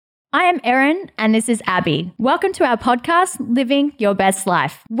I am Erin and this is Abby. Welcome to our podcast, Living Your Best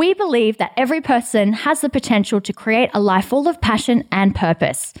Life. We believe that every person has the potential to create a life full of passion and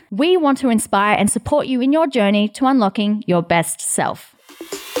purpose. We want to inspire and support you in your journey to unlocking your best self.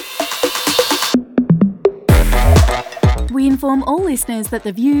 We inform all listeners that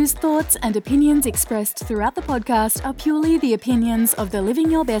the views, thoughts, and opinions expressed throughout the podcast are purely the opinions of the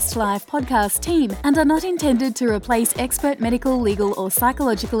Living Your Best Life podcast team and are not intended to replace expert medical, legal, or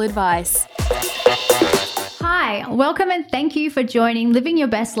psychological advice. Hi, welcome and thank you for joining Living Your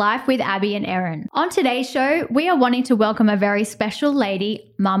Best Life with Abby and Erin. On today's show, we are wanting to welcome a very special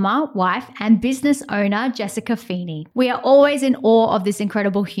lady, mama, wife, and business owner, Jessica Feeney. We are always in awe of this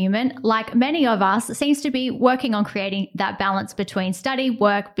incredible human. Like many of us, seems to be working on creating that balance between study,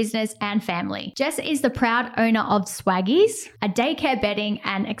 work, business, and family. Jess is the proud owner of Swaggies, a daycare bedding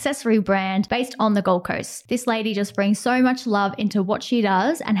and accessory brand based on the Gold Coast. This lady just brings so much love into what she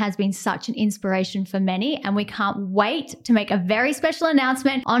does and has been such an inspiration for many, and we can't wait to make a very special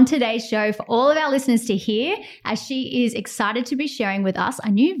announcement on today's show for all of our listeners to hear, as she is excited to be sharing with us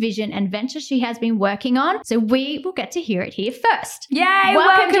a new vision and venture she has been working on. So we will get to hear it here first. Yay!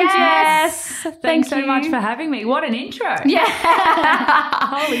 Welcome Jess! Thanks so much for having me. What an intro. Yeah.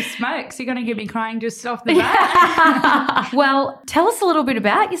 Holy smokes, you're going to get me crying just off the bat. Well, tell us a little bit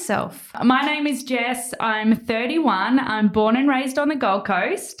about yourself. My name is Jess. I'm 31. I'm born and raised on the Gold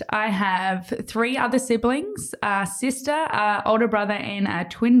Coast. I have 3 other siblings, a sister, an older brother, and a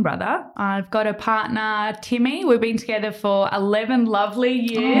twin brother. I've got a partner, Timmy. We've been together for 11 lovely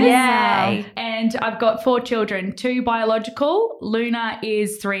years. Yay. And I've got 4 children, 2 biological. Luna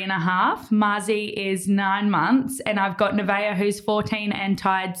is 3.5. Marzi is 9 months. And I've got Nevaeh, who's 14, and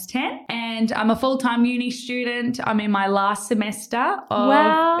Tide's 10. And I'm a full-time uni student. I'm in my last semester of,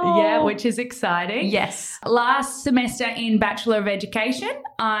 wow. which is exciting. Yes. Last semester in Bachelor of Education.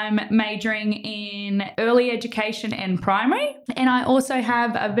 I'm majoring in early education and primary. And I also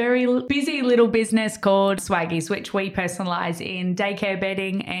have a very busy little business called Swaggies, which we personalize in daycare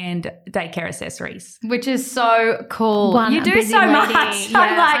bedding and daycare accessories. Which is so cool. You do so lady. much. So Yeah,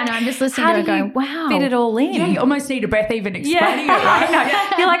 I know. I'm just listening to her going, wow. Fit it all in. Yeah, you almost need a breath even explaining it, right?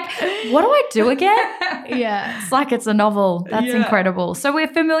 No, you're like, what do I do again? Yeah. It's like it's a novel. That's Yeah. incredible. So we're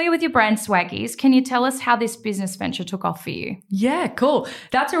familiar with your brand Swaggies. Can you tell us how this business venture took off for you? Yeah, cool.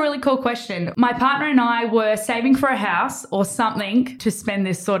 That's a really cool question. My partner and I were saving for a house or something to spend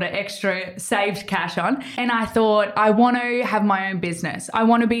this sort of extra saved cash on. And I thought, I want to have my own business. I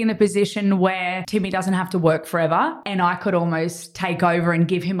want to be in the position where Timmy doesn't have to work forever and I could almost take over and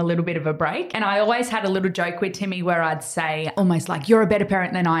give him a little bit of a break. And I always had a little joke with Timmy where I'd say almost like, you're a better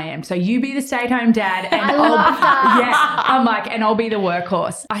parent than I am. So you be the stay-at-home dad and I'll be the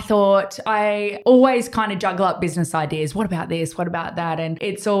workhorse. I thought I always kind of juggle up business ideas. What about this? What about that? And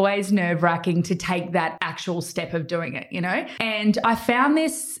it's always nerve-wracking to take that actual step of doing it, you know? And I found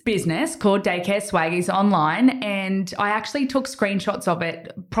this business called Daycare Swaggies online, and I actually took screenshots of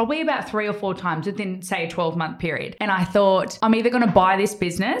it probably about 3 or 4 times within, say, a 12-month period. And I thought, I'm either going to buy this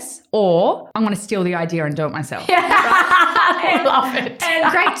business or I'm going to steal the idea and do it myself. Yeah. I love it.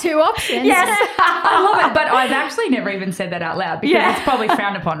 And great 2 options. Yes. I love it. But I've actually never even said that out loud because it's probably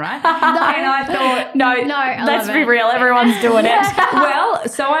frowned upon, right? And I thought, let's be real. Everyone's doing it. Well,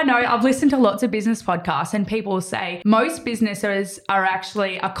 so I know I've listened to lots of business podcasts and people say most businesses are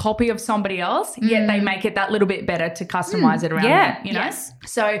actually a copy of somebody else, yet they make it that little bit better to customize it around them, you know? Yes.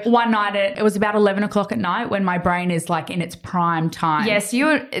 So one night, it was about 11 o'clock at night when my brain is like in its prime time. Yes,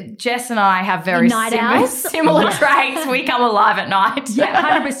 Jess and I have very similar traits. We come alive at night.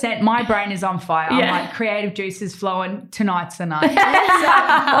 Yeah, 100%. My brain is on fire. I'm like, creative juices flowing. Tonight's the night. So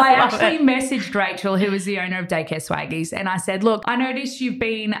I actually messaged Rachel, who was the owner of Daycare Swaggies, and I said, look, I noticed you've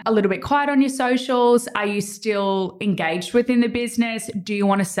been a little bit quiet on your socials. Are you still engaged within the business? Do you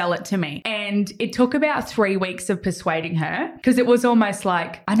want to sell it to me? And it took about 3 weeks of persuading her because it was almost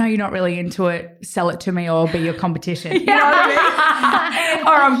like, I know you're not really into it. Sell it to me or I'll be your competition. You know what I mean?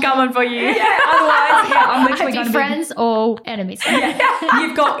 Or I'm coming for you. Yeah, otherwise, I'm literally going to be friends or enemies. Yeah.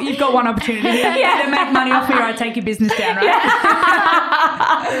 You've got one opportunity here. To make money off me or I take your business down, right?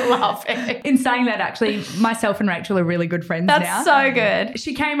 I love it. In saying that, actually, myself and Rachel are really good friends now. That's so good.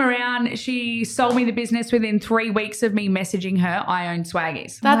 She came around, she sold me the business within 3 weeks of me messaging her, I own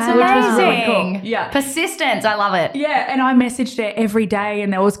Swaggies. That's Which was amazing. really cool. Yeah. Persistence. I love it. Yeah. And I messaged her every day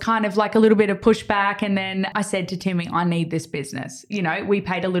and there was kind of like a little bit of pushback. And then I said to Timmy, I need this business. You know, we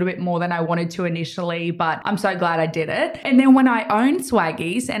paid a little bit more than I wanted to initially, but I'm so glad I did it. And then when I owned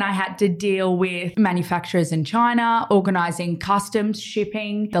Swaggies and I had to deal with manufacturers in China, organizing customs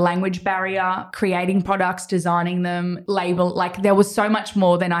shipping, the language barrier, creating products, designing them, label. Like there was so much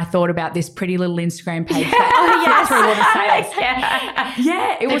more than I thought about this pretty little Instagram page that through all the sales.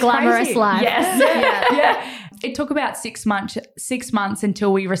 Yeah, it was glamorous crazy. life. Yes. Yeah. It took about 6 months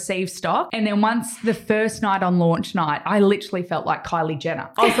until we received stock. And then once the first night on launch night, I literally felt like Kylie Jenner.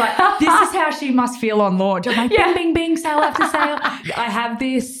 I was like, this is how she must feel on launch. I'm like, bing, bing, bing, sale after sale. I have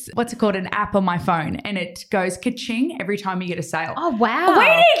this, what's it called, an app on my phone, and it goes ka-ching every time you get a sale. Oh, wow. We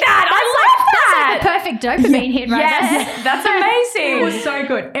need that. I love that. That's like the perfect dopamine hit right there. That's amazing. It was so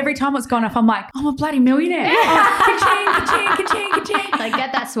good. Every time it's gone off, I'm like, I'm a bloody millionaire. Oh, ka-ching, ka-ching, ka-ching, ka-ching. Like,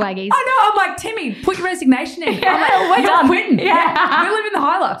 get that swaggies. I know. I'm like, Timmy, put your resignation in. Yeah, I'm like, we're you're done. quitting. Yeah. We're living the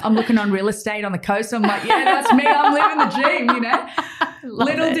high life. I'm looking on real estate on the coast. I'm like, yeah, that's me. I'm living the dream, you know.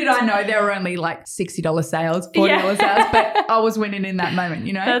 Little did I know there were only like $60 sales, $40 sales, but I was winning in that moment,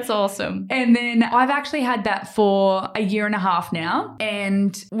 you know. That's awesome. And then I've actually had that for a year and a half now,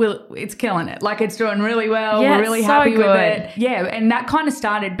 and it's killing it. Like it's doing really well. Yeah, We're really so happy with good. it. Yeah, and that kind of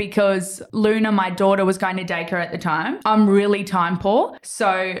started because Luna, my daughter, was going to daycare at the time. I'm really time poor,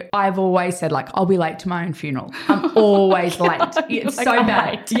 so I've always said like I'll be late to my own funeral. I'm always late. It's like, so I'm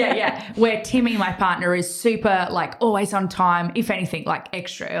bad. late. Yeah. Where Timmy, my partner, is super like always on time. If anything, like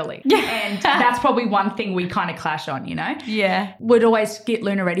extra early. Yeah. And that's probably one thing we kind of clash on, you know? Yeah. Would always get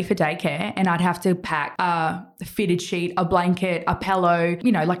Luna ready for daycare, and I'd have to pack a fitted sheet, a blanket, a pillow,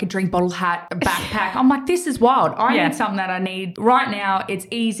 you know, like a drink bottle hat, a backpack. I'm like, this is wild. I need something that I need right now. It's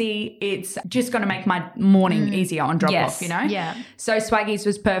easy. It's just going to make my morning easier on drop off, you know? Yeah. So Swaggies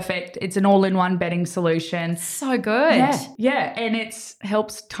was perfect. It's an all-in-one bedding solution. So good. Yeah. And it's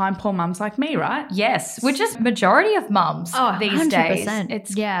helps time poor mums like me, right? Yes, which is majority of mums these 100%. days.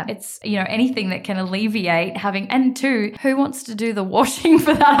 It's you know, anything that can alleviate having, and two, who wants to do the washing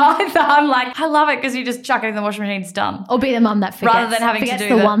for that either? I'm like, I love it because you just chuck it in the washing machine, it's done. Or be the mum that forgets, Rather than having to forgets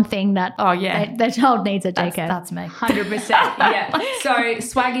do the one thing that their child needs at daycare. That's me. 100%. Yeah. So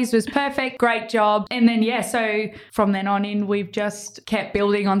Swaggies was perfect. Great job. And then, so from then on in, we've just kept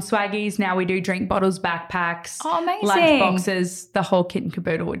building on Swaggies. Now we do drink bottles, backpacks, Oh, amazing. lunch boxes, the whole kit and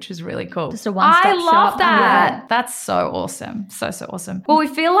caboodle, which is really cool. Just a one-stop I shop. love that. That's so awesome. So awesome. Well, we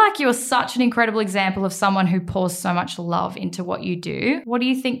feel like you're such an incredible example of someone who pours so much love into what you do. What do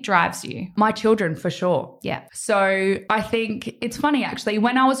you think drives you? My children, for sure. Yeah. So I think it's funny, actually.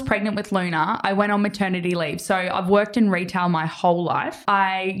 When I was pregnant with Luna, I went on maternity leave. So I've worked in retail my whole life.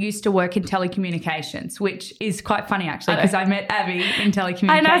 I used to work in telecommunications, which is quite funny, actually, because I met Abby in telecommunications.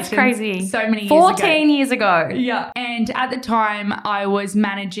 I know, it's crazy. So many years 14 years ago. Yeah. And at the time, I was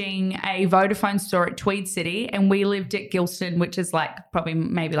managing a Vodafone store at Tweed City, and we lived at Gilston, which is like probably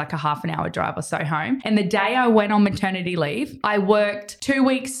maybe like a half an hour drive or so home. And the day I went on maternity leave, I worked 2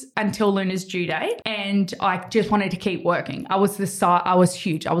 weeks until Luna's due date, and I just wanted to keep working. I was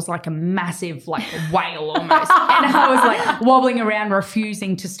huge. I was like a massive like whale almost. And I was like wobbling around,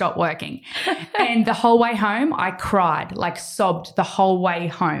 refusing to stop working. And the whole way home, I cried, like sobbed the whole way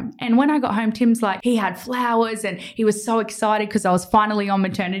home. And when I got home, Tim's like, he had flowers and he was so excited because I was finally on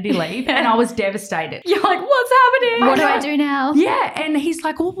maternity leave, and I was devastated. You're like, what's happening? What do I do now? Yeah. And he's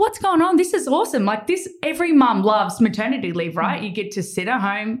like, well, what's going on? This is awesome. Like this, every mum loves maternity leave, right? You get to sit at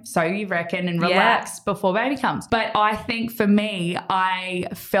home, so you reckon, and relax before baby comes. But I think for me, I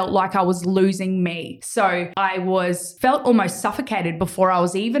felt like I was losing me. So I felt almost suffocated before I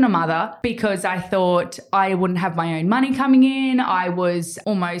was even a mother, because I thought I wouldn't have my own money coming in. I was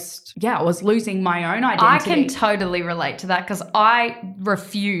almost, I was losing my own identity. I can totally relate to that because I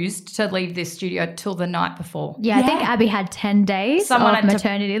refused to leave this studio till the night before. Yeah, I think Abby had 10 days of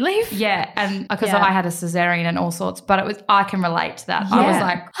maternity leave. Yeah, and because I had a cesarean and all sorts, but I can relate to that. Yeah. I was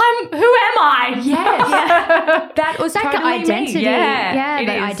like, who am I? Yes. That was It's like totally an identity. me. Yeah,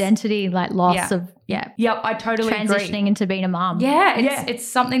 the it is. identity, like loss of Yep, I totally transitioning agree. into being a mum. Yeah, it's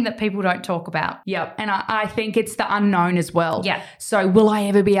something that people don't talk about. Yep. And I think it's the unknown as well. Yeah. So will I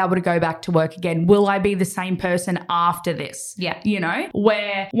ever be able to go back to work again? Will I be the same person after this? Yeah. You know,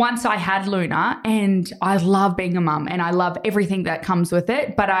 where once I had Luna, and I love being a mum and I love everything that comes with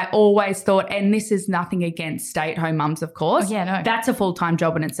it, but I always thought, and this is nothing against stay-at-home mums, of course. Oh, yeah, no. That's a full-time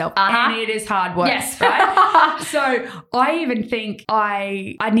job in itself. Uh-huh. And it is hard work. Yes. Right? So I even think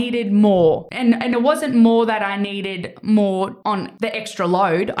I needed more. And it wasn't more that I needed more on the extra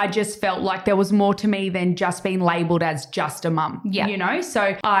load. I just felt like there was more to me than just being labeled as just a mum. Yeah. You know?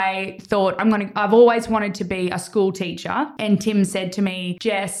 So I thought I've always wanted to be a school teacher. And Tim said to me,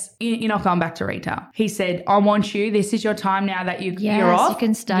 Jess, you're not going back to retail. He said, I want you. This is your time now that you're off. You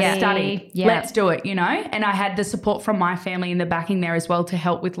can study. Study. Yeah. Let's do it, you know? And I had the support from my family in the backing there as well to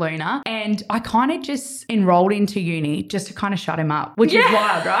help with Luna. And I kind of just, in enrolled into uni just to kind of shut him up, which is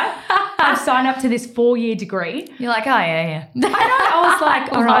wild, right? I've signed up to this 4-year degree. You're like, oh, yeah. I know. I was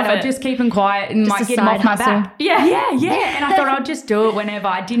like, all right, I'll just keep him quiet and Just might a get him off my side back. hustle. Yeah. And I thought I'd just do it whenever.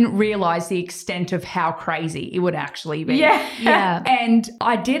 I didn't realize the extent of how crazy it would actually be. Yeah. And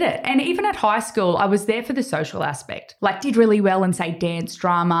I did it. And even at high school, I was there for the social aspect. Like, did really well in, say, dance,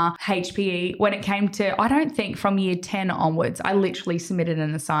 drama, HPE. When it came to, I don't think from year 10 onwards, I literally submitted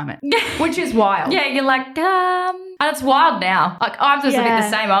an assignment, which is wild. Yeah, you're like, and it's wild now. Like, I'm just a bit the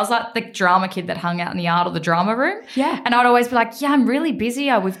same. I was like the drama kid that hung out in the art or the drama room. Yeah. And I'd always be like, I'm really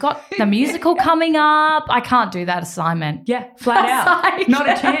busy. We've got the musical coming up. I can't do that assignment. Yeah, flat out. Like, not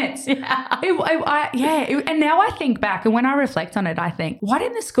a chance. Yeah. And now I think back, and when I reflect on it, I think, why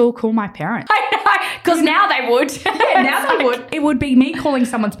didn't the school call my parents? I know, because now they would. Yeah, now they would. It would be me calling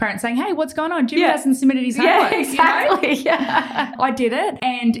someone's parents saying, hey, what's going on? Jimmy hasn't submitted his homework. Yeah, exactly. You know? Yeah. I did it.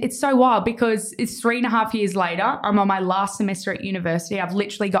 And it's so wild because it's 3.5 years later. I'm on my last semester at university. I've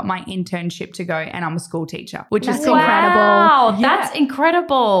literally got my internship to go and I'm a school teacher, which is incredible. Wow, Yeah. that's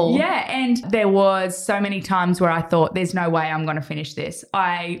incredible. Yeah, and there was so many times where I thought, there's no way I'm going to finish this.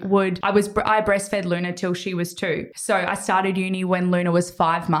 I breastfed Luna till she was 2. So I started uni when Luna was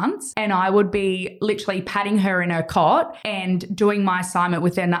 5 months, and I would be literally patting her in her cot and doing my assignment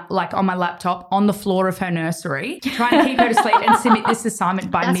with her, like on my laptop on the floor of her nursery, trying to keep her to sleep and submit this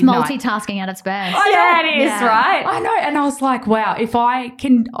assignment by That's midnight. multitasking at its best. Yeah, it is, Yeah. right? I know. And I was like, wow, if I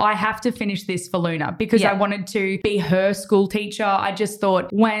have to finish this for Luna because I wanted to be her school teacher. I just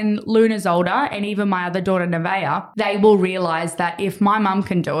thought when Luna's older, and even my other daughter, Nevaeh, they will realize that if my mum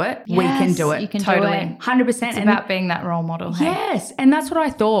can do it, we can do it. You can Totally. do it. 100%. It's about being that role model. Hey? Yes. And that's what I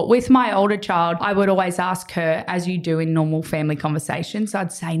thought. With my older child, I would always ask her, as you do in normal family conversations,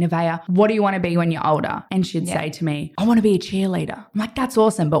 I'd say, Nevaeh, what do you want to be when you're older? And she'd say to me, I want to be a cheerleader. I'm like, that's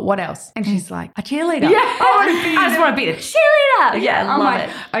awesome, but what else? And she's like, a cheerleader. Yeah. I just want to be the cheerleader. Yeah, I I'm love like,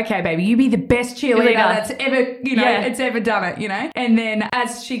 it. okay, baby, you be the best cheerleader Cheerleader. that's ever, it's ever done it, And then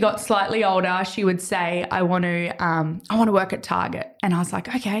as she got slightly older, she would say, I want to work at Target. And I was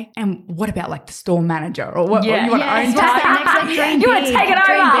like, okay. And what about like the store manager or what? Yeah. Or you want to own Target? You want to take it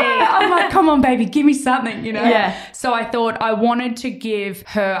over. I'm like, come on, baby, give me something, Yeah. So I thought I wanted to give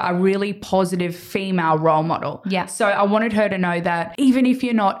her a really positive female role model. Yeah. So I wanted her to know that even if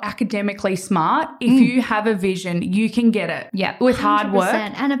you're not academically smart, if you have a vision, you can get it. Yeah. With hard work.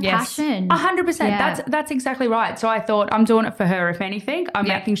 And a passion. 100%. Yeah. That's exactly right. So I thought I'm doing it for her. If anything, I'm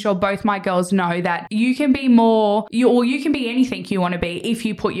making sure both my girls know that you can be more, you can be anything you want to be if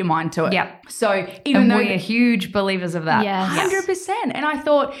you put your mind to it. Yeah. So even though we are huge believers of that. Yes. 100%. And I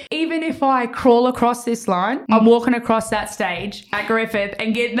thought, even if I crawl across this line, I'm walking across that stage at Griffith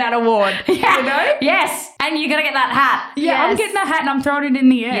and get that award. Yeah. You know? Yes. And you're going to get that hat. Yeah, I'm Yes. getting that hat and I'm throwing it in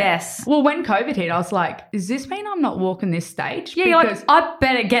the air. Yes. Well, when COVID hit, I was like, does this mean I'm not walking this stage? Yeah, you're like, I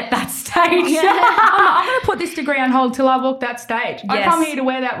better get that stage. I'm going to put this degree on hold till I walk that stage. I Yes. come here to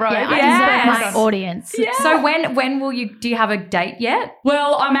wear that robe. I Yes. deserve my audience. Yeah. So when will you, do you have a date yet?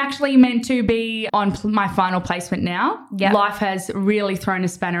 Well, I'm actually meant to be on my final placement now. Yep. Life has really thrown a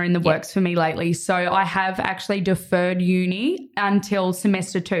spanner in the works for me lately. So I have actually deferred uni until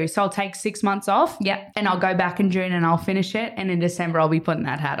semester 2. So I'll take 6 months off. Yep. And I'll go back in June and I'll finish it. And in December, I'll be putting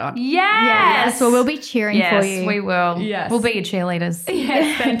that hat on. Yes. Well, we'll be cheering for you. Yes, we will. Yes. We'll be your cheerleaders.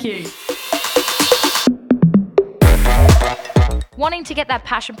 Yes, thank you. Wanting to get that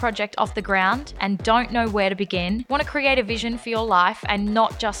passion project off the ground and don't know where to begin? Want to create a vision for your life and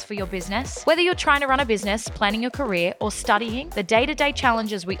not just for your business? Whether you're trying to run a business, planning your career, or studying, the day-to-day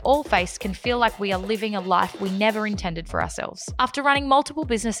challenges we all face can feel like we are living a life we never intended for ourselves. After running multiple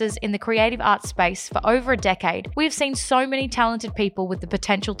businesses in the creative arts space for over a decade, we have seen so many talented people with the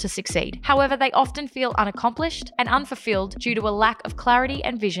potential to succeed. However, they often feel unaccomplished and unfulfilled due to a lack of clarity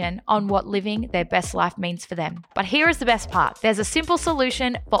and vision on what living their best life means for them. But here is the best part. There's a simple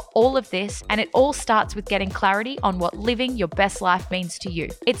solution for all of this, and it all starts with getting clarity on what living your best life means to you.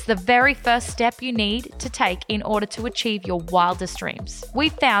 It's the very first step you need to take in order to achieve your wildest dreams.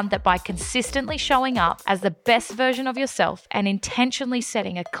 We've found that by consistently showing up as the best version of yourself and intentionally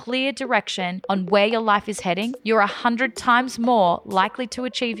setting a clear direction on where your life is heading, you're 100 times more likely to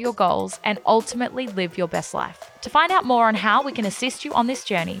achieve your goals and ultimately live your best life. To find out more on how we can assist you on this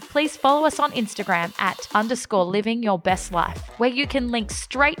journey, please follow us on Instagram at @livingyourbestlife, where you can link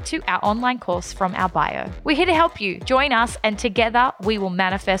straight to our online course from our bio. We're here to help you. Join us, and together we will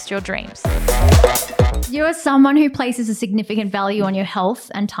manifest your dreams. You're someone who places a significant value on your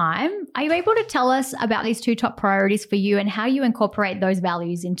health and time. Are you able to tell us about these 2 top priorities for you and how you incorporate those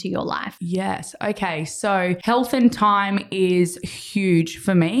values into your life? Yes. Okay. So health and time is huge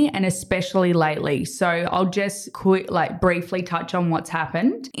for me, and especially lately. So I'll just briefly touch on what's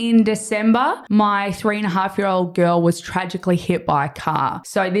happened. In December, my 3.5-year-old girl was tragically hit by a car.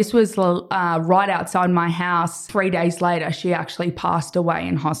 So this was right outside my house. 3 days later, she actually passed away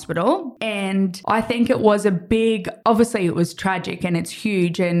in hospital. And I think it was obviously it was tragic and it's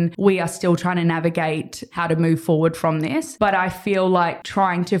huge, and we are still trying to navigate how to move forward from this. But I feel like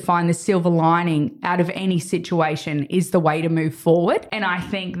trying to find the silver lining out of any situation is the way to move forward. And I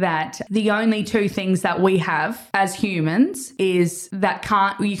think that the only 2 things that we have as humans is that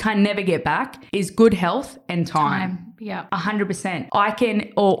you can never get back is good health and time. Yeah. 100%.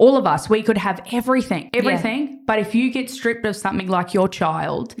 All of us, we could have everything, but if you get stripped of something like your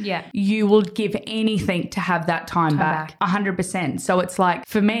child, you will give anything to have that time back. 100%. So it's like,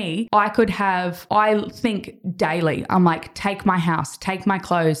 for me, I think daily, I'm like, take my house, take my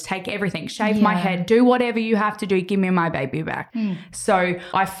clothes, take everything, shave my head, do whatever you have to do, give me my baby back. So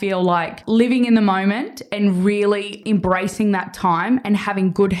I feel like living in the moment and really embracing that time and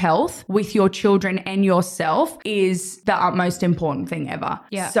having good health with your children and yourself is the utmost important thing ever.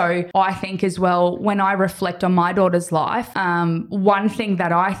 Yeah. So I think as well, when I reflect on my daughter's life, one thing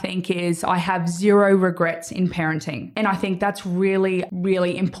that I think is I have 0 regrets in parenting. And I think that's really,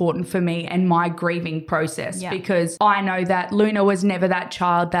 really important for me and my grieving process, because I know that Luna was never that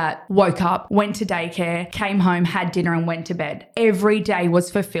child that woke up, went to daycare, came home, had dinner and went to bed. Every day was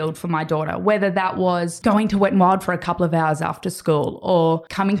fulfilled for my daughter, whether that was going to Wet n Wild for a couple of hours after school or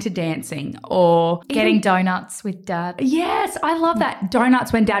coming to dancing or getting donuts with Dad. Yes, I love that.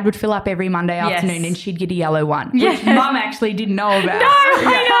 Donuts when Dad would fill up every Monday afternoon and she'd get a yellow one, which Mum actually didn't know about. No,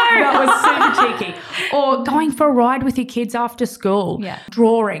 I know. That was super cheeky. Or going for a ride with your kids after school. Yeah.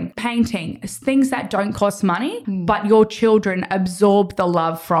 Drawing, painting, things that don't cost money, but your children absorb the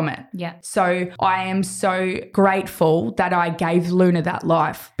love from it. Yeah. So I am so grateful that I gave Luna that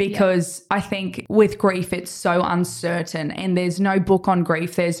life, because I think with grief, it's so uncertain and there's no book on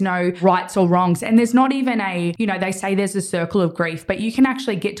grief. There's no rights or wrongs. And there's not even they say there's a circle of grief, but you can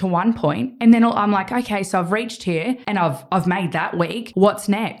actually get to one point and then I'm like, okay, so I've reached here and I've made that week. What's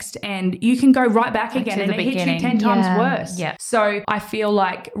next? And you can go right back again and it hits you 10 times worse. Yeah. So I feel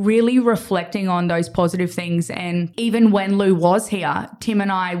like really reflecting on those positive things. And even when Lou was here, Tim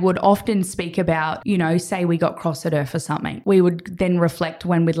and I would often speak about, say we got cross at her for something. We would then reflect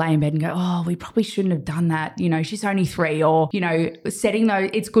when we'd lay in bed and go, oh, we probably shouldn't have done that. She's only 3, or, setting those,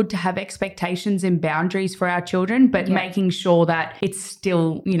 it's good to have expectations and boundaries for our children, but making sure that it's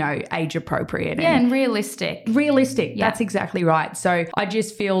still, age appropriate. And realistic. Realistic. Yeah. That's exactly right. So I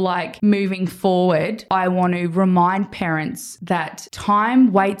just feel like moving forward, I want to remind parents that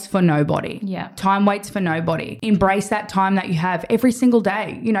time waits for nobody. Yeah. Time waits for nobody. Embrace that time that you have every single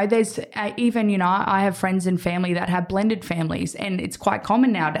day. There's I have friends and family that have blended families, and it's quite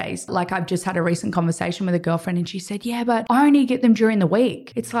common nowadays. Like, I've just had a recent conversation with a girlfriend and she said, yeah, but I only get them during the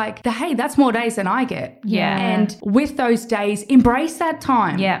week. It's like, hey, that's more days than I get. Yeah. And with those days, embrace that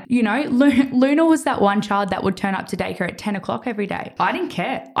time. Yeah. Luna was that one child that would turn up to daycare at 10 o'clock every day. I didn't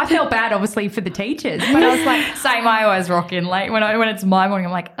care. I felt bad, obviously, for the teachers, but I was like, same. I always rock in late when it's my morning.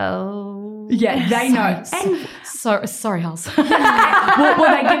 I'm like, oh, yeah, they know. And sorry, Hals.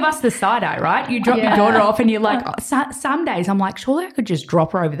 well, they give us the side eye, right? You drop your daughter off and you're like, some days I'm like, surely I could just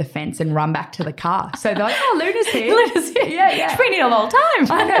drop her over the fence and run back to the car. So they're like, oh, Luna's here. Yeah. She's been here the whole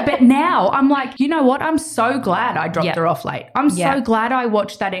time. I know, but now I'm like, you know what? I'm so glad I dropped her off late. I'm so glad I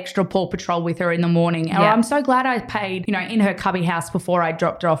watched that extra Paw Patrol with her in the morning. Or I'm so glad I paid, in her cubby house before I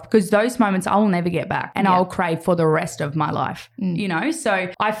dropped her off, because those moments I will never get back and I'll crave for the rest of my life, So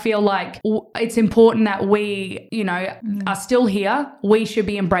I feel like it's important that we, are still here. We should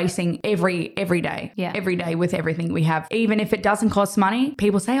be embracing every day, every day with everything we have. Even if it doesn't cost money,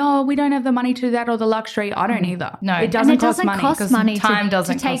 people say, oh, we don't have the money to do that or the luxury. I don't either. No, it doesn't cost money. Time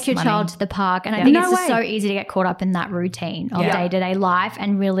doesn't to take cost your money. child to the park. And I think it's just so easy to get caught up in that routine of day-to-day life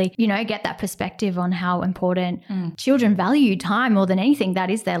and really, get that perspective on how important children value time more than anything. That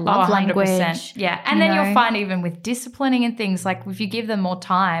is their love language. Yeah. And then you'll find even with disciplining and things, like if you give them more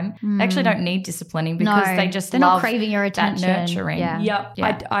time, they actually don't need disciplining because they just they're love not craving your attention. That nurturing. Yeah.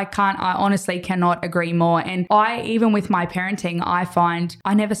 I honestly cannot agree more. And even with my parenting, I find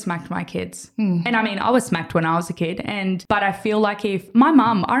I never smacked my kids. And I mean, I was smacked when I was a kid. But I feel like if my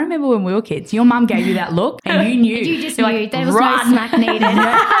mum, I remember when we were kids, your mum gave you that look and you knew. You just You're knew like, there was run. no smack needed.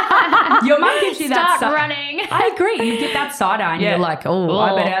 Your mum gives you that. Start running. I I agree. You get that side eye and you're like, oh,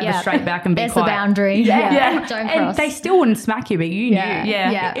 I better have the straight back and be There's quiet. the boundary. Yeah. Don't and cross. they still wouldn't smack you, but you knew.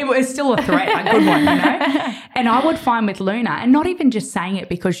 Yeah. It was still a threat, a good one, And I would find with Luna, and not even just saying it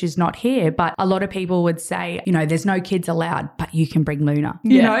because she's not here, but a lot of people would say, there's no kids allowed, but you can bring Luna,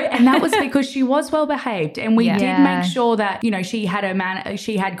 you know? And that was because she was well behaved, and we did make sure that, she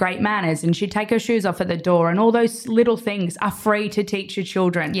had great manners, and she'd take her shoes off at the door, and all those little things are free to teach your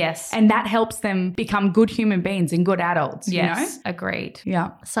children. Yes. And that helps them become good human beings and good adults, Yes, agreed.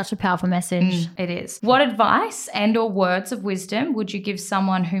 Yeah. Such a powerful message. It is. What advice and or words of wisdom would you give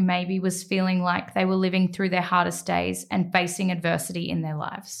someone who maybe was feeling like they were living through their hardest days and facing adversity in their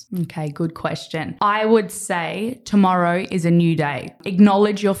lives? Okay, good question. I would say tomorrow is a new day.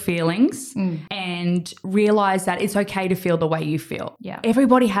 Acknowledge your feelings and realize that it's okay to feel the way you feel. Yeah.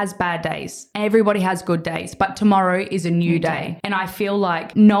 Everybody has bad days. Everybody has good days, but tomorrow is a new day. And I feel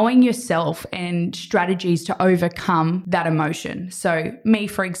like knowing yourself and strategies to overcome that emotion. So me,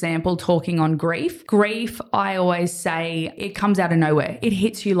 for example, talking on grief. Grief, I always say it comes out of nowhere. It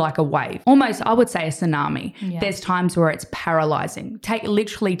hits you like a wave. Almost, I would say, a tsunami. Yeah. There's times where it's paralyzing.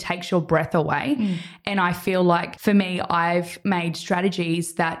 Literally takes your breath away. And I feel like for me, I've made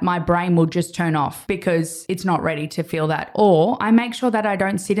strategies that my brain will just turn off because it's not ready to feel that. Or I make sure that I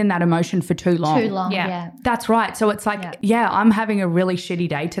don't sit in that emotion for too long. Yeah. That's right. So it's like, I'm having a really shitty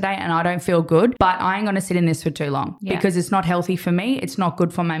day today and I don't feel good, but I ain't going to sit in this for too long because it's not healthy for me. It's not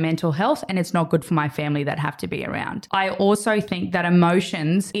good for my mental health, and it's not good for my family that have to be around. I also think that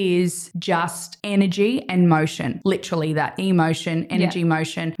emotions is just energy and motion. Literally that emotion, energy,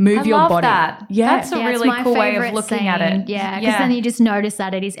 motion. Move your body. That. Yeah. That's a really cool way of looking at it. Yeah. Because then you just notice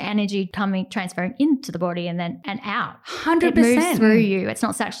that it is energy transferring into the body and out. 100%. It moves through you. It's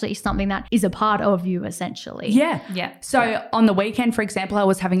not actually something that is a part of you, essentially. Yeah. So on the weekend, for example, I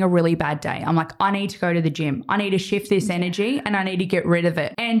was having a really bad day. I'm like, I need to go to the gym. I need to shift this energy and I need to get rid of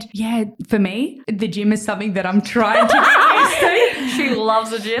it. And for me, the gym is something that I'm trying to get used to. She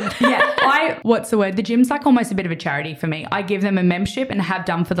loves the gym. What's the word? The gym's like almost a bit of a charity for me. I give them a membership and have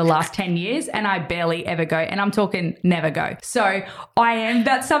done for the last 10 years, and I barely ever go. And I'm talking never go. So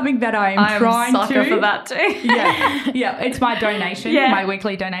that's something that I am trying to. I'm a sucker for that too. It's my donation, my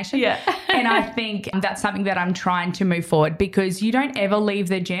weekly donation. Yeah. And I think that's something that I'm trying to move forward, because you don't ever leave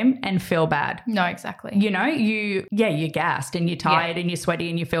the gym and feel bad. No, exactly. You're gassed and you're tired and you're sweaty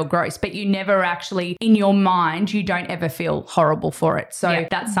and you feel gross, but you never actually, in your mind, you don't ever feel horrible for it. So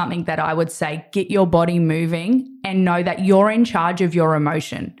that's something that I would say, get your body moving and know that you're in charge of your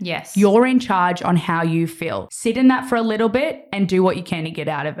emotion. Yes. You're in charge on how you feel. Sit in that for a little bit and do what you can to get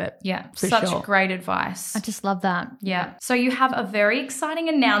out of it. Yeah. Such great advice. I just love that. Yeah. So you have a very exciting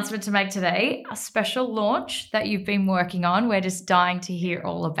announcement to make today, a special launch that you've been working on. We're just dying to hear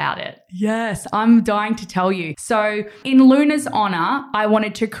all about it. Yes, I'm dying to tell you. So in Luna's honor, I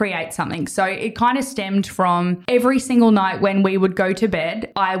wanted to create something. So it kind of stemmed from every single night when we would go to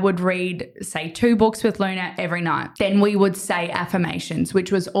bed, I would read, say, 2 books with Luna every night. Then we would say affirmations,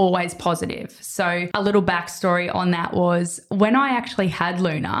 which was always positive. So a little backstory on that was when I actually had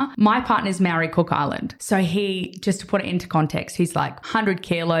Luna, my partner's Maori Cook Island. So he, just to put it into context, he's like 100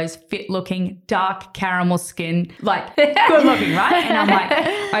 kilos, fit looking, dark caramel skin, like good looking, right? And I'm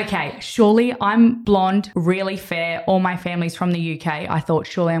like, okay, surely I'm blonde, really fair. All my family's from the UK. I thought,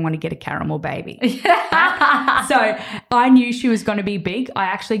 surely I'm going to get a caramel baby. So I knew she was going to be big. I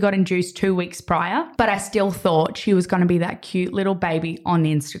actually got induced 2 weeks prior, but I still thought she was going to be that cute little baby on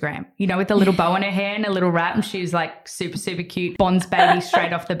Instagram, with a little bow in her hair and a little wrap. And she was like super, super cute Bond's baby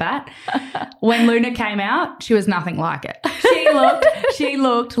straight off the bat. When Luna came out, she was nothing like it. She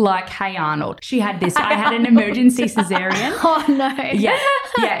looked like Hey Arnold. She had this, I had an emergency cesarean. Oh no.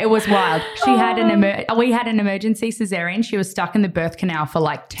 Yeah, it was wild. We had an emergency cesarean. She was stuck in the birth canal for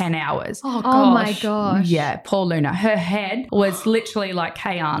like 10 hours. Oh my gosh. Yeah, poor Luna. Her head was literally like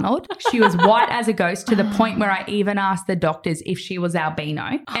Hey Arnold. She was white as a ghost, to the point where I even asked the doctors if she was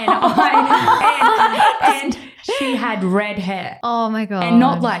albino. And she had red hair. Oh my God. And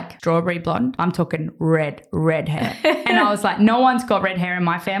not like strawberry blonde. I'm talking red hair. And I was like, no one's got red hair in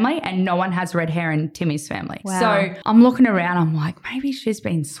my family, and no one has red hair in Timmy's family. Wow. So I'm looking around. I'm like, maybe she's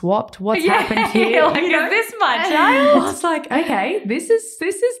been swapped. What's happened here? Like, is this my child? I was like, okay, this is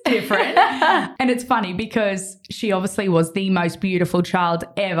different. And it's funny because she obviously was the most beautiful child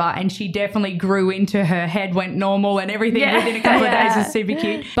ever, and she definitely grew into her head, went normal and everything within a couple of days. Was super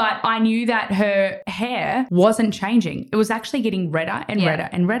cute. But I knew that her hair wasn't wasn't changing. It was actually getting redder and redder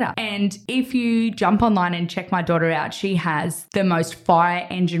and redder. And if you jump online and check my daughter out, she has the most fire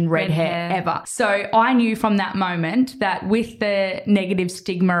engine red hair ever. So I knew from that moment that with the negative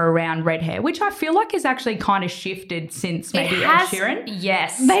stigma around red hair, which I feel like has actually kind of shifted since maybe Ed Sheeran.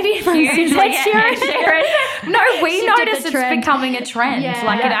 Yes. Maybe Hugely Ed Sheeran. No, we Shifted notice the it's trend. becoming a trend. Yeah.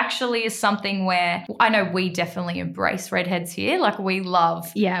 Like it actually is something where I know we definitely embrace redheads here. Like we love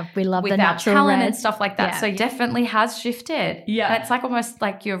Yeah, we love with the our natural talent red. and stuff like that. Yeah. So it definitely has shifted. Yeah. And it's like almost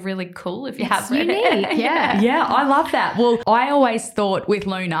like you're really cool if you have red unique, hair. yeah. Yeah, I love that. Well, I always thought with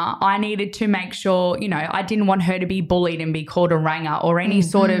Luna, I needed to make sure, you know, I didn't want her to be bullied and be called a ranger or any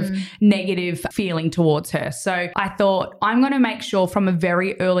sort of negative feeling towards her. So I thought I'm going to make sure from a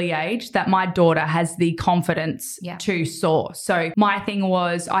very early age that my daughter has the confidence to soar. So my thing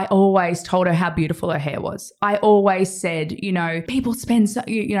was I always told her how beautiful her hair was. I always said, you know, people spend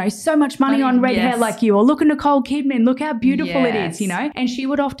so much money on red hair like you, or look at Nicole Kidman, look how beautiful it is, you know. And she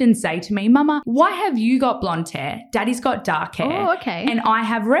would often say to me, Mama, why have you got blonde hair? Daddy's got dark hair. Oh, okay. And I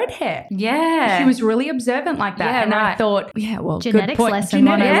have red hair. Yeah. She was really observant like that. Yeah, and I right. thought, yeah, well, Genetics good point. lesson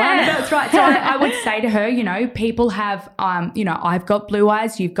 101. That's right. So I would say to her, you know, people have, you know, I've got blue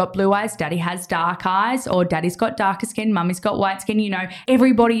eyes, you've got blue eyes, Daddy has dark eyes, or Daddy's got darker skin, Mummy's got white skin. You know,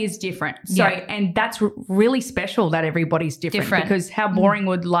 everybody is different. So, and that's really special that everybody's different. Because how boring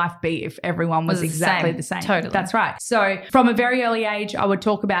would life be if everyone was exactly the same? Totally. That's right. So from a very early age, I would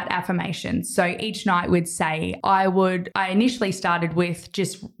talk about affirmations. So each night we'd say, I initially started with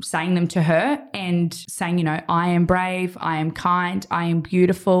just saying them to her and saying, you know, I am brave, I am kind, I am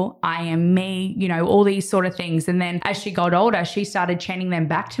beautiful, I am me, you know, all these sort of things. And then as she got older, she started chanting them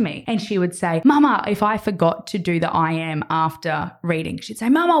back to me. And she would say, Mama, if I forgot to do the I am after reading, she'd say,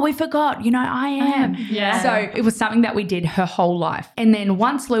 Mama, we forgot, you know, I am. Yeah. So it was something that we did her whole life. And then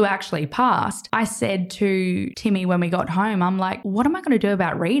once Lou actually passed, I said to Timmy when we got home, I'm like, what am I going to do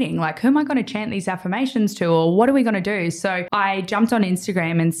about reading? Like, who am I going to chant these affirmations to, or what are we going to do? So I jumped on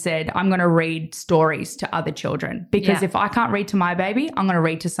Instagram and said, I'm going to read stories to other children because if I can't read to my baby, I'm going to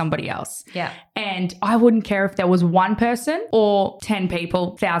read to somebody else. Yeah. And I wouldn't care if there was one person or 10 people,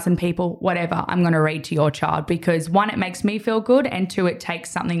 1,000 people, whatever, I'm going to read to your child because one, it makes me feel good, and two, it takes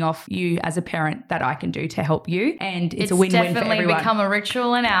something off you as a parent that I can do to help you. And it's a win-win for everyone. It's definitely become a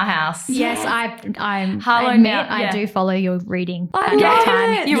ritual in our house. Yes, I Harlow admit now, I do follow your reading. I at love time.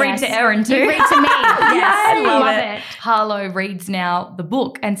 it. You read to Erin too. You read to me. Yes, I love it. Harlow reads now the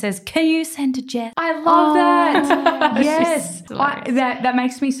book and says, can you send to Jess? I love that. Yes. She's hilarious. That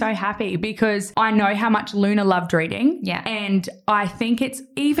makes me so happy because I know how much Luna loved reading. Yeah. And I think it's,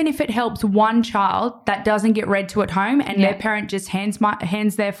 even if it helps one child that doesn't get read to at home and their parent just hands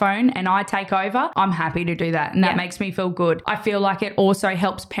their phone and I take over, I'm happy to do that. And that makes me feel good. I feel like it also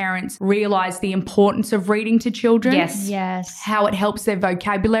helps parents realize the importance of reading to children. Yes. How it helps their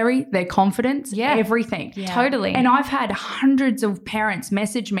vocabulary, their confidence, everything. Yeah. Totally. And I've had hundreds of parents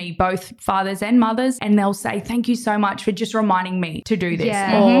message me, both fathers and mothers, and they'll say, thank you so much for just reminding me to do this.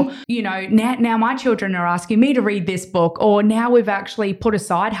 Yeah. Or, you know, now my children are asking me to read this book, or now we've actually put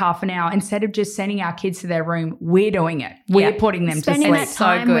aside half an hour instead of just sending our kids to their room, we're doing it. We're putting them Spending to that sleep.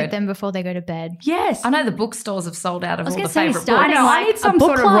 time So with good. them before they go to bed. Yes. I know the bookstores have sold out of all gonna the say, favourite start books. I know. I like need some a book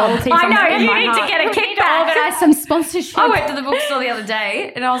sort of club. royalty. I from know, in you my need to heart. get a We need to kickback. organise some sponsorship. I went to the bookstore the other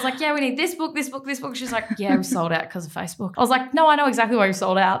day and I was like, yeah, we need this book, this book, this book. She's like, yeah, we sold out because of Facebook. I was like, no, I know exactly why you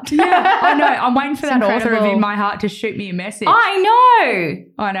sold out. Yeah, I know. I'm waiting for that author of incredible. In My Heart to shoot me a message. I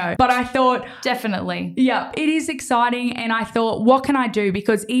know. I know. But I thought, Definitely. yeah, it is exciting. And I thought, what can I do?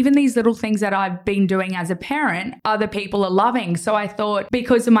 Because even these little things that I've been doing as a parent, other people are loving. So I thought,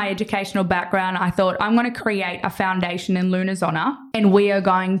 because of my educational background, I thought I'm going to create a foundation in Luna's honor. And we are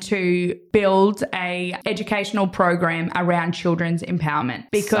going to build a educational program around children's empowerment.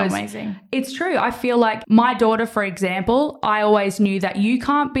 Because So amazing. it's true. I feel like my daughter, for example, I always knew that you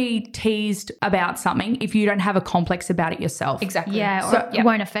can't be teased about something if you don't have a complex about it yourself. Exactly. Yeah, or So- it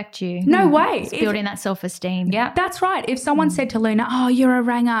won't affect you. No way. It's If- building that self-esteem. Yeah. That's right. If someone said to Luna, oh, you're a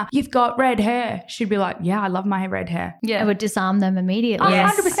ranger, you've got red hair, she'd be like, yeah, I love my red hair. Yeah. It would disarm them immediately. Oh,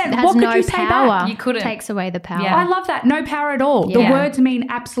 Yes. 100%. It has What could no you say back? power. You couldn't. Takes away the power. Yeah. I love that. No power at all. The Yeah. words mean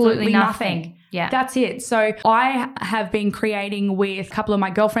absolutely nothing. Yeah. That's it. So I have been creating with a couple of my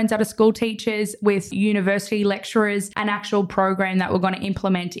girlfriends that are school teachers, with university lecturers, an actual program that we're going to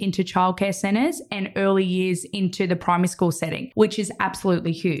implement into childcare centres and early years into the primary school setting, which is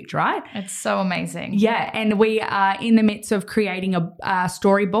absolutely huge, right? It's so amazing. Yeah, and we are in the midst of creating a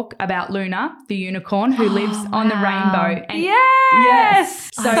storybook about Luna, the unicorn who lives on the rainbow. And Yes.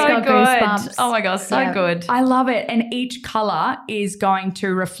 So So got good. goosebumps. Oh my gosh, so Yeah. good. I love it. And each color is going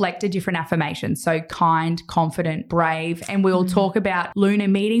to reflect a different affirmation. affirmations. So kind, confident, brave. And we'll talk about Luna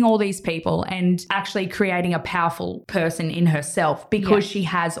meeting all these people and actually creating a powerful person in herself because she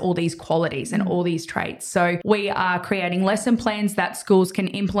has all these qualities and all these traits. So we are creating lesson plans that schools can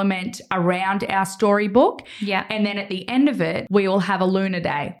implement around our storybook. Yeah. And then at the end of it, we will have a Luna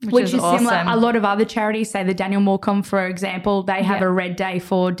Day, which is awesome. similar. A lot of other charities, say the Daniel Morecambe, for example, they have a red day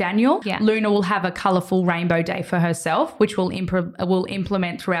for Daniel. Yeah. Luna will have a colourful rainbow day for herself, which will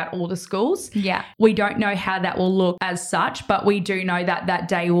implement throughout all the schools. Yeah. We don't know how that will look as such, but we do know that that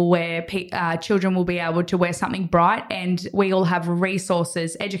day will wear children will be able to wear something bright, and we will have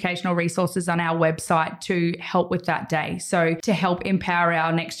resources, educational resources on our website to help with that day. So to help empower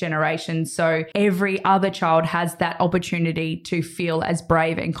our next generation. So every other child has that opportunity to feel as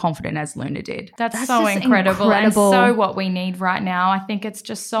brave and confident as Luna did. That's so incredible and so what we need right now. I think it's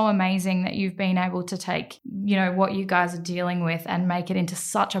just so amazing that you've been able to take, you know, what you guys are dealing with and make it into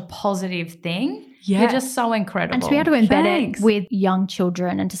such a positive thing. Yeah. You're just so incredible. And to be able to embed it with young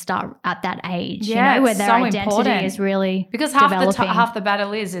children and to start at that age, Yeah, you know, where it's their so identity important. is really because developing. half the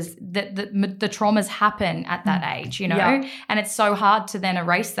battle is that the traumas happen at that age, you know, and it's so hard to then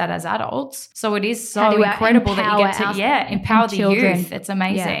erase that as adults. So it is so incredible that you get to empower the children. youth. It's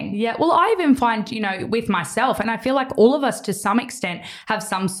amazing. Yeah. Well, I even find, you know, with myself, and I feel like all of us to some extent have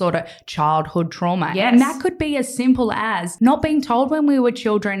some sort of childhood trauma. Yes. And that could be as simple as not being told when we were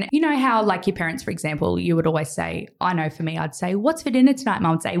children. You know how, like, your parents, for example, you would always say, I know for me, I'd say, what's for dinner tonight?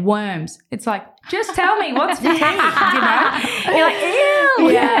 Mum would say, worms. It's like, just tell me what's for tea, you know? And you're like,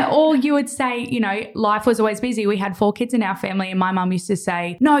 ew. Yeah. Or you would say, you know, life was always busy. We had 4 kids in our family and my mum used to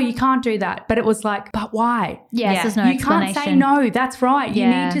say, no, you can't do that. But it was like, but why? Yes, there's no you explanation. can't say no. That's right. Yeah.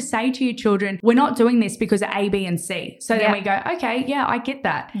 You need to say to your children, we're not doing this because of A, B, and C. So then we go, okay, yeah, I get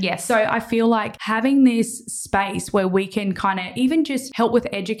that. Yes. So I feel like having this space where we can kind of even just help with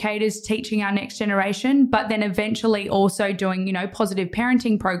educators teaching our next generation, but then eventually also doing, you know, positive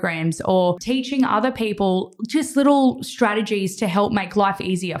parenting programs or teaching other people just little strategies to help make life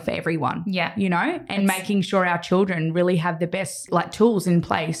easier for everyone. Yeah. You know, and making sure our children really have the best like tools in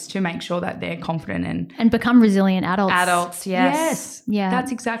place to make sure that they're confident and become resilient adults. Adults, yes. Yeah.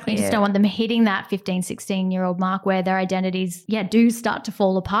 That's exactly You it. just don't want them hitting that 15, 16-year-old mark where their identities, do start to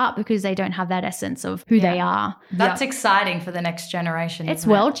fall apart because they don't have that essence of who they are. That's exciting for the next generation. It's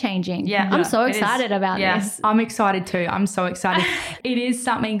isn't it? world changing. Yeah. I'm so It is. excited about this. I'm excited too. I'm so excited. It is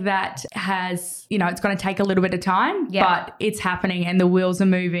something that has, you know, it's going to take a little bit of time, but it's happening and the wheels are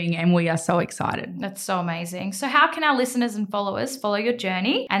moving and we are so excited. That's so amazing. So how can our listeners and followers follow your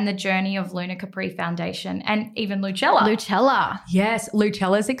journey and the journey of Luna Capri Foundation and even Lucella? Lucella. Yes,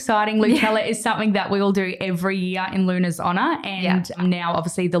 Lucella's exciting. Lucella is something that we will do every year in Luna's honour, and now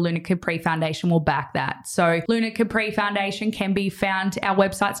obviously the Luna Capri Foundation will back that. So Luna Capri Foundation can be found, our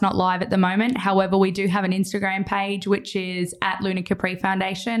website's not live at the moment. However, we do have an Instagram page which is at Luna Capri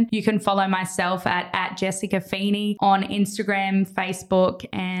Foundation. You can follow myself at Jessica Feeney on Instagram, Facebook,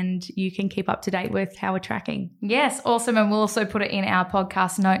 and you can keep up to date with how we're tracking. Yes, awesome. And we'll also put it in our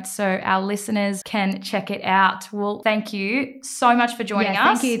podcast notes so our listeners can check it out. Well, thank you so much for joining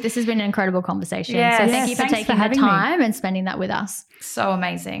us. Thank you. This has been an incredible conversation. Yes. So thank you for Thanks taking for the having me. time and spending that with us. So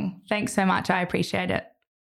amazing. Thanks so much. I appreciate it.